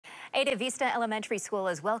Ada Vista Elementary School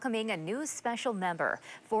is welcoming a new special member.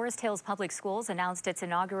 Forest Hills Public Schools announced its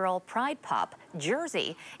inaugural Pride Pup,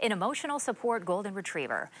 Jersey, an emotional support golden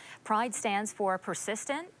retriever. Pride stands for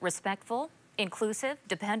persistent, respectful, inclusive,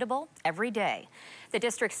 dependable, every day. The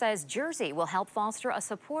district says Jersey will help foster a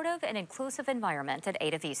supportive and inclusive environment at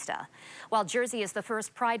Ada Vista. While Jersey is the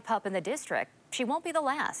first Pride Pup in the district, she won't be the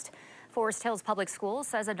last. Forest Hills Public Schools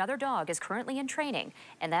says another dog is currently in training,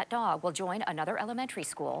 and that dog will join another elementary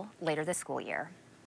school later this school year.